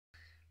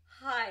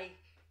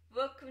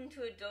Welcome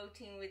to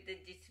Adulting with a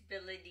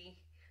Disability.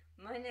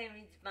 My name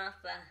is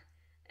Martha,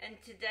 and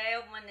today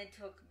I want to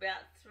talk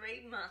about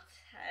 3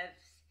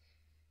 must-haves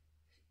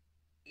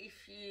if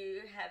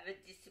you have a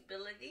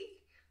disability,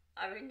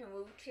 are in a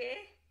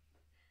wheelchair,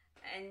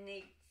 and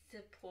need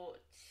support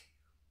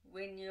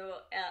when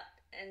you're out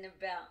and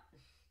about.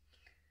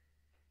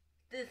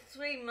 The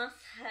 3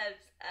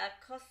 must-haves are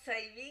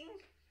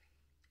cost-saving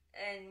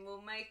and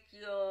will make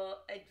your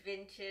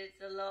adventures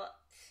a lot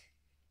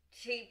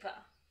cheaper.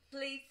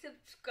 Please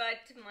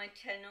subscribe to my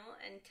channel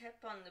and tap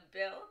on the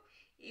bell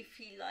if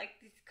you like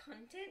this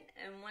content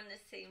and want to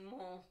see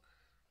more.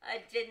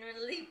 I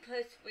generally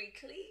post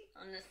weekly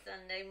on a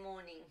Sunday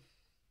morning.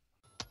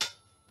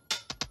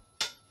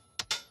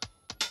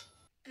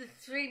 The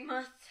 3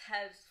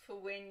 must-haves for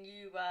when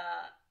you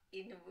are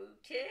in a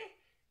wheelchair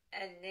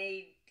and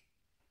need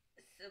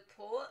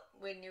support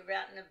when you're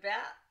out and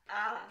about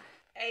are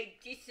a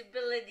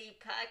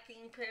disability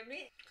parking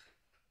permit,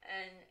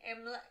 an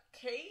MLAK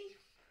Key,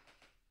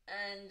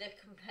 and a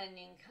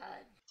companion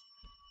card.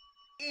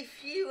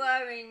 If you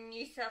are in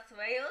New South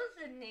Wales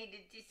and need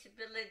a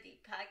disability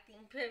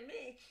parking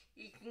permit,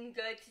 you can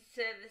go to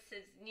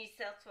Services New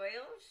South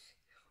Wales.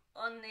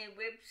 On their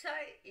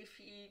website,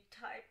 if you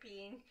type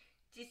in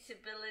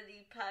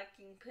disability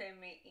parking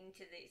permit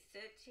into their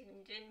search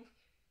engine,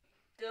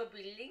 there'll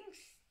be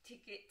links to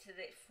get to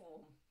their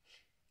form.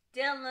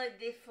 Download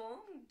their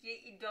form,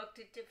 get your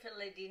doctor to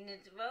fill it in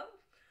as well.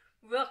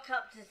 Rock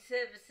up to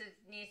Services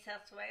New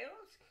South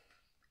Wales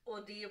or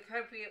the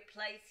appropriate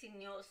place in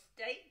your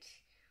state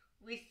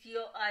with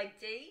your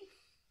ID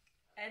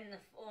and the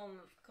form,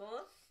 of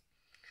course,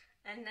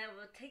 and they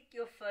will take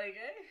your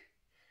photo,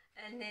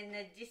 and then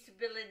the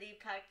disability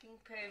parking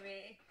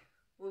permit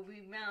will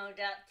be mailed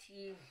out to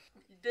you.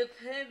 The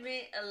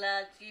permit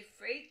allows you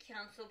free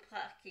council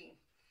parking.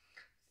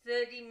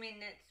 30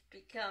 minutes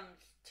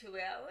becomes 2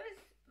 hours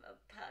of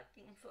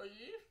parking for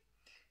you,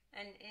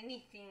 and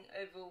anything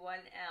over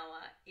 1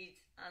 hour is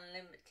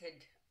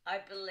unlimited,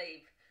 I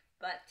believe.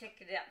 But check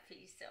it out for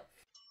yourself.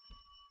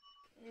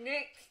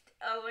 Next,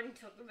 I want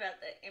to talk about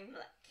the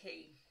MLAK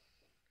Key.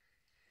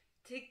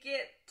 To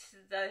get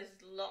to those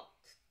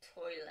locked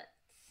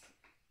toilets.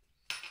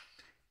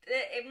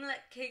 The MLAK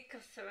Key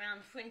costs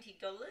around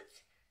 $20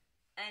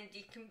 and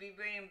you can be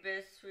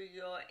reimbursed through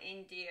your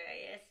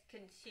NDIS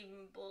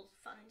Consumables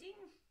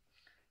funding.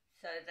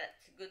 So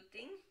that's a good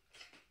thing.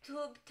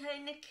 To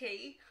obtain a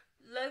key,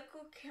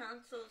 local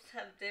councils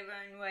have their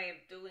own way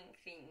of doing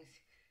things.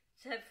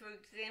 So, for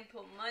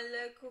example, my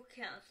local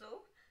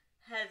council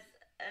has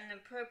an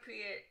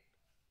appropriate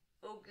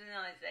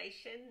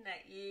organisation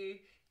that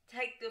you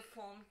take the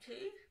form to.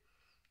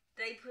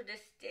 They put a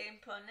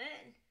stamp on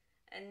it,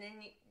 and then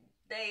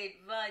they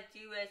advise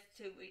you as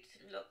to which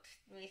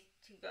locksmith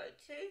to go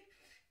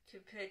to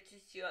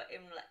purchase your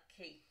MLAK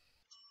Key.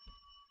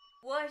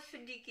 Why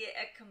should you get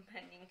a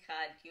companion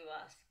card, you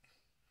ask?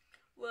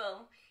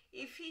 Well,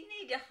 if you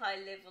need a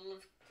high level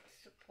of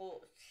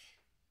support,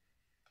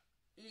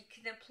 you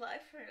can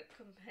apply for a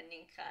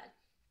companion card.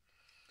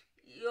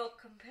 Your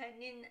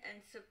companion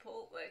and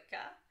support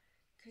worker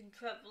can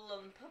travel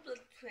on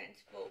public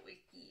transport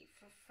with you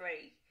for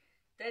free.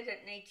 They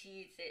don't need to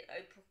use their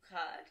Opal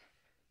card.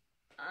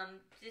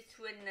 Just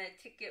when the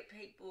ticket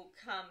people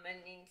come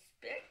and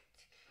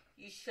inspect,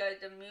 you show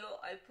them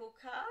your Opal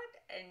card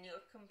and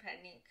your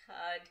companion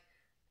card,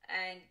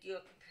 and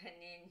your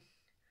companion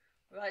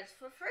rides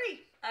for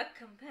free. A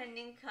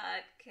companion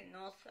card can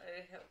also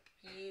help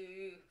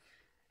you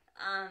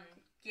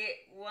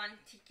get 1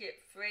 ticket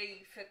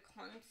free for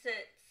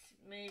concerts,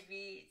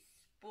 movies,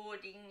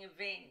 sporting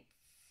events,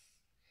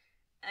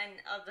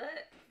 and other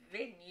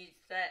venues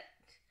that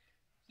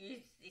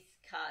use this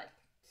card.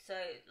 So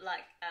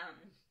like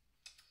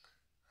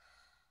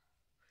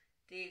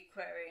the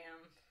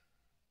aquarium,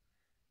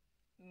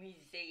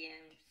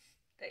 museums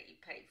that you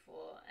pay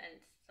for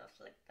and stuff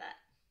like that.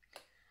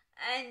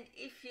 And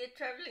if you're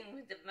travelling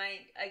with a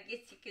mate, I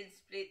guess you can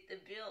split the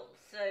bill.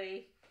 So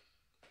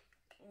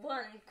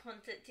 1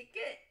 concert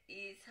ticket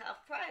is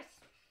half price.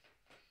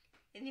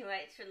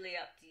 Anyway, it's really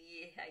up to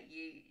you how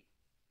you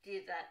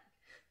do that.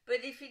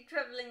 But if you're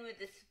travelling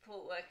with a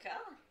support worker,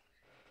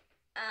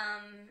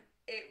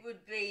 it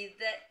would be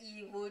that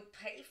you would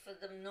pay for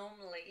them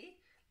normally,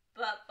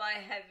 but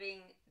by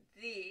having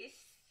this,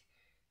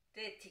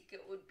 their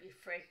ticket would be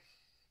free.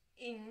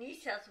 In New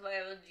South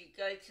Wales, you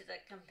go to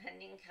the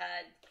companion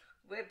card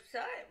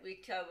website,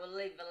 which I will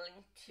leave a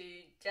link to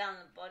down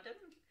the bottom.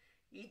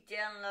 You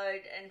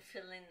download and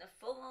fill in the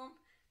form,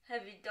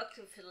 have your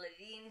doctor fill it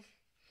in.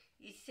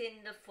 You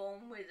send the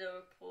form with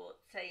a report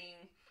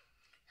saying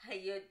how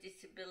your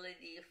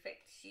disability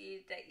affects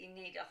you, that you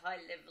need a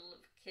high level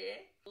of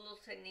care. You'll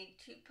also need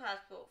 2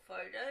 passport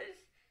photos,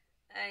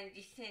 and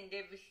you send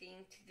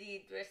everything to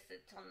the address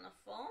that's on the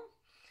form,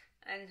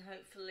 and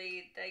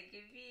hopefully they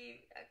give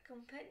you a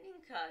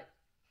companion card,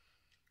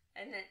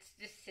 and that's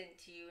just sent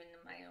to you in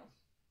the mail.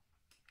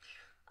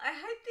 I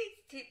hope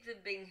these tips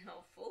have been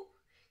helpful.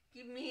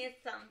 Give me a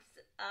thumbs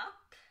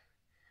up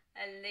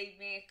and leave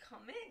me a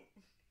comment.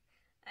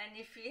 And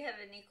if you have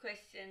any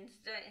questions,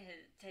 don't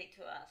hesitate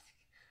to ask.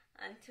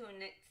 Until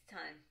next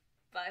time,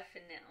 bye for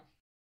now.